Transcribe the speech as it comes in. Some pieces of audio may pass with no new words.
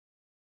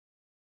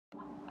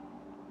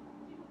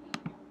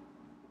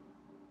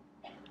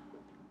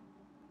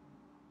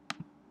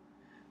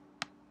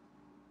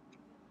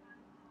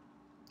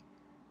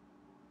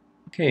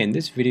Okay, in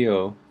this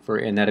video for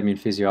anatomy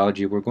and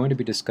physiology, we're going to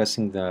be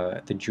discussing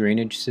the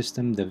drainage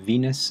system, the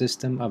venous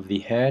system of the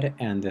head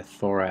and the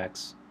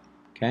thorax.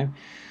 Okay,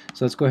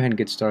 so let's go ahead and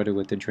get started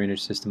with the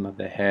drainage system of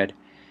the head.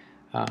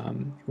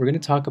 We're going to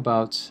talk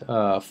about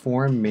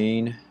four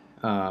main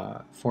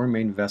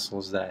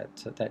vessels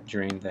that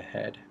drain the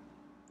head.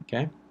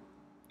 Okay,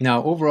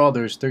 now overall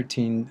there's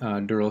 13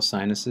 dural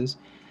sinuses,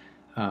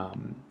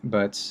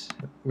 but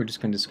we're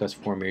just going to discuss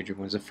four major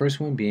ones. The first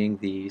one being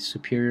the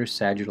superior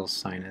sagittal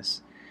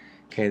sinus.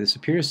 Okay, the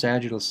superior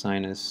sagittal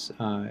sinus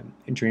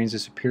drains the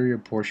superior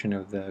portion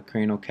of the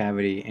cranial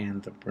cavity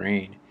and the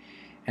brain.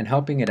 And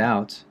helping it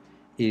out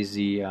is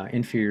the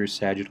inferior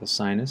sagittal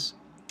sinus.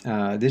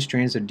 This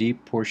drains a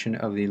deep portion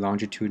of the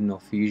longitudinal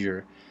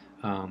fissure,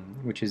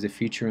 which is the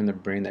feature in the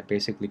brain that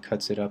basically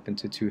cuts it up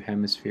into two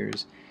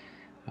hemispheres.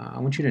 I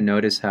want you to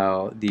notice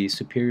how the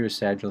superior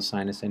sagittal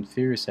sinus and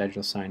inferior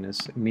sagittal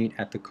sinus meet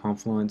at the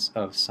confluence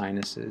of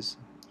sinuses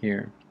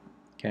here.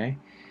 Okay.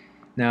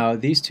 Now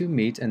these two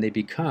meet and they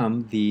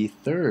become the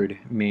third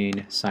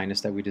main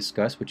sinus that we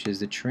discussed, which is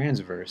the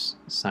transverse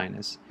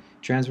sinus.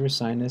 Transverse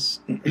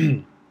sinus,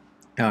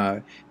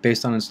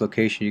 based on its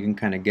location, you can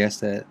kind of guess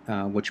that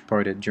which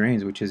part it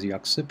drains, which is the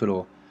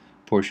occipital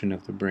portion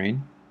of the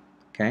brain.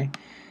 Okay,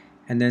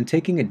 and then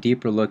taking a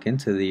deeper look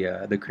into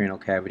the cranial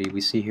cavity,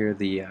 we see here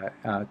the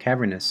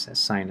cavernous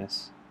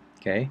sinus.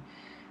 Okay,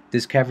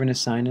 this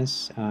cavernous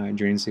sinus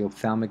drains the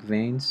ophthalmic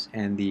veins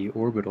and the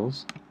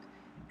orbitals,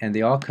 and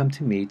they all come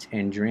to meet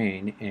and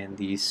drain in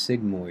the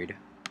sigmoid.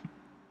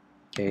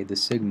 Okay, the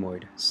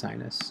sigmoid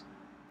sinus.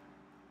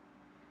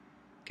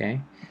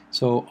 Okay,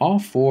 so all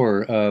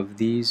four of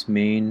these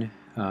main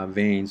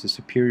veins, the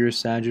superior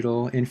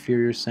sagittal,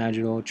 inferior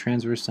sagittal,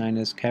 transverse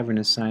sinus,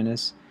 cavernous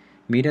sinus,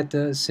 meet at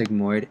the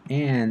sigmoid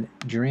and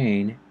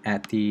drain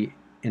at the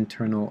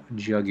internal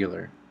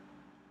jugular.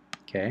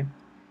 Okay,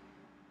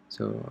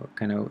 so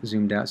kind of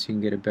zoomed out so you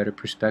can get a better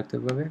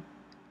perspective of it.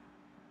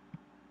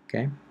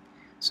 Okay.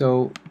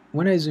 So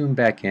when I zoom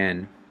back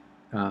in,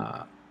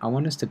 I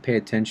want us to pay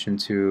attention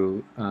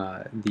to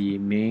the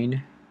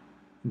main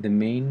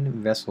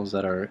vessels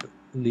that are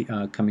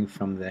coming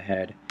from the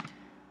head.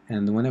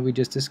 And the one that we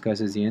just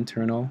discussed is the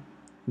internal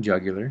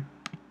jugular.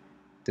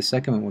 The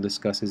second one we'll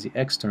discuss is the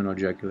external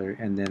jugular,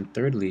 and then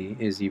thirdly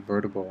is the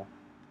vertebral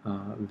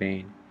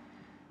vein.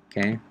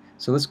 Okay,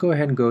 so let's go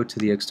ahead and go to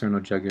the external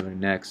jugular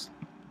next.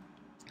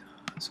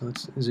 So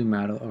let's zoom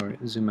out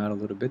a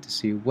little bit to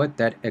see what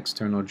that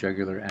external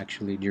jugular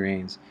actually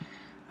drains.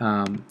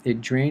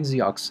 It drains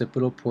the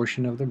occipital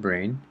portion of the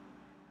brain,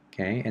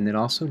 okay, and it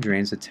also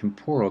drains the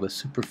temporal, the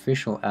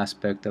superficial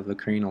aspect of the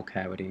cranial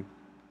cavity.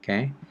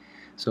 Okay,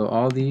 so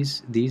all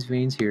these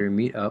veins here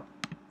meet up.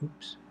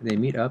 Oops, they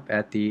meet up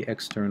at the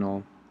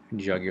external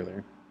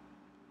jugular.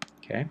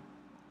 Okay.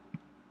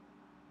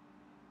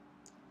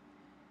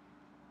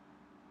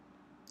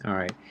 All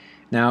right.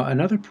 Now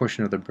another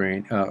portion of the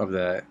brain of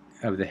the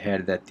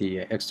head that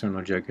the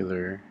external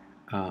jugular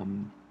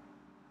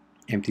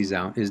empties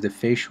out is the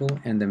facial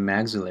and the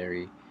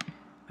maxillary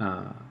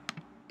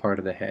part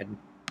of the head.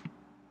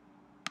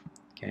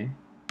 Okay.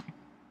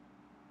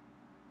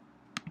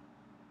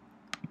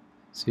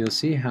 So you'll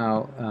see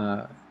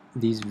how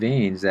these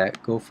veins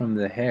that go from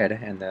the head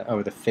and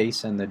the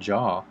face and the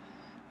jaw,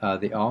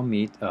 they all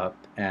meet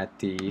up at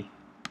the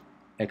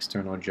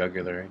external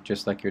jugular,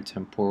 just like your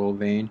temporal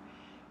vein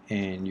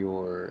and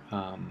your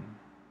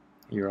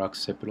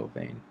occipital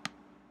vein.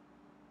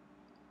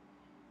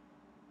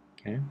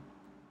 Okay.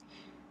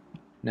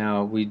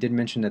 Now we did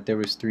mention that there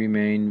was three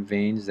main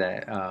veins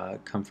that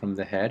come from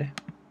the head,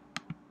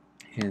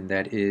 and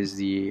that is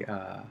the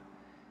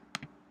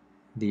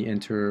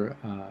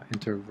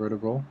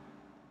intervertebral,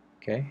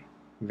 okay,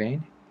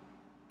 vein.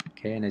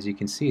 Okay, and as you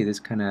can see, this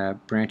kind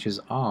of branches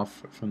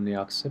off from the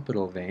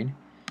occipital vein.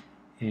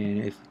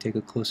 And if we take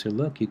a closer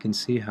look, you can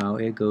see how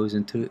it goes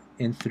in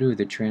through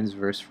the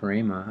transverse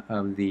foramen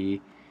of the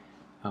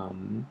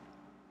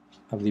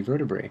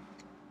vertebrae.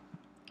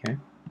 Okay.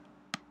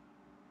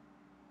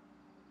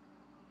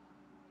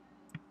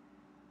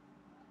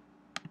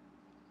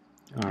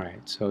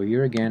 Alright, so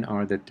here again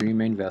are the three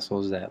main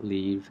vessels that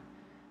leave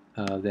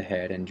the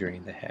head and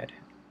drain the head.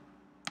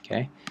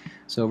 Okay,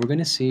 so we're going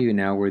to see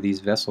now where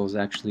these vessels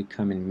actually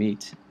come and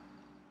meet.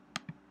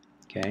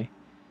 Okay,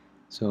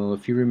 so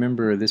if you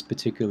remember this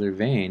particular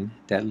vein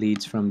that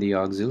leads from the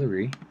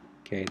axillary,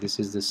 okay, this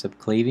is the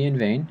subclavian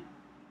vein,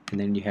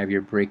 and then you have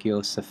your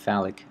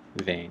brachiocephalic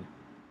vein.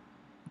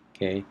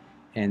 Okay,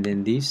 and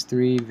then these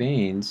three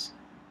veins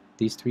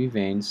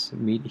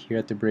meet here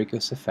at the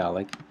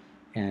brachiocephalic,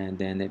 and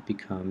then it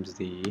becomes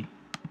the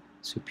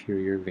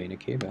superior vena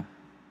cava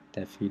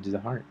that feeds the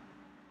heart.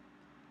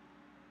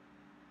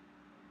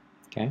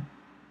 Okay,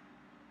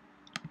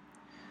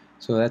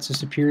 so that's the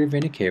superior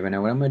vena cava.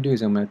 Now what I'm going to do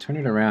is I'm going to turn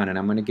it around and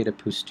I'm going to get a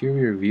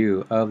posterior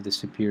view of the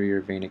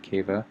superior vena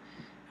cava,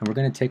 and we're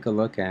going to take a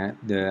look at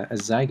the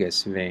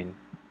azygos vein.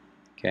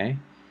 Okay,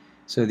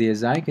 so the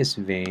azygos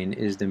vein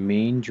is the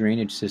main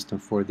drainage system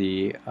for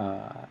the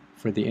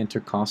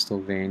intercostal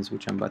veins,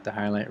 which I'm about to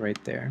highlight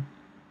right there.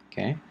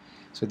 Okay,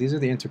 So these are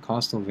the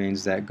intercostal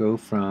veins that go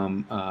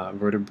from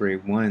vertebrae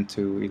 1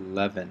 to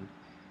 11.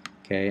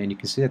 Okay, and you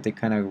can see that they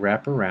kind of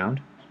wrap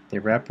around. They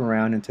wrap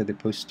around into the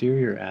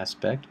posterior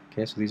aspect.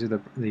 Okay, so these are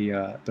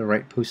the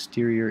right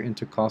posterior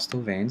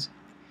intercostal veins,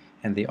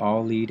 and they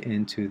all lead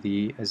into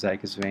the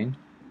azygos vein.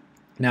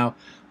 Now,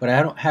 what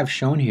I don't have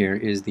shown here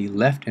is the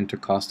left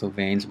intercostal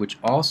veins, which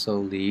also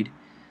lead.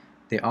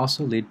 They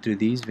also lead through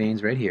these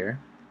veins right here.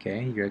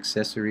 Okay, your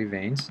accessory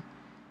veins.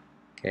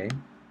 Okay,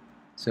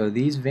 so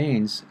these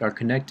veins are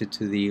connected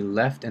to the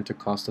left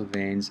intercostal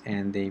veins,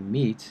 and they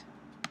meet.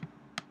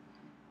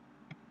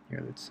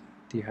 Here, let's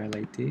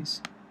dehighlight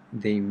these.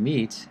 They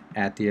meet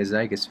at the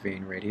azygos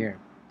vein right here.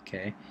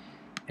 Okay,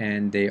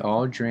 and they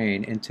all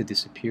drain into the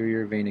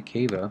superior vena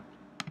cava.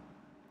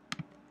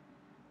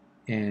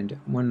 And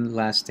one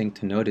last thing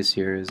to notice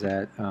here is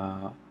that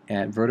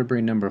at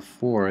vertebrae number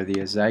 4, the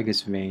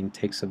azygos vein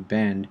takes a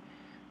bend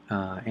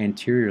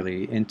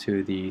anteriorly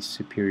into the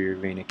superior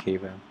vena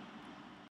cava.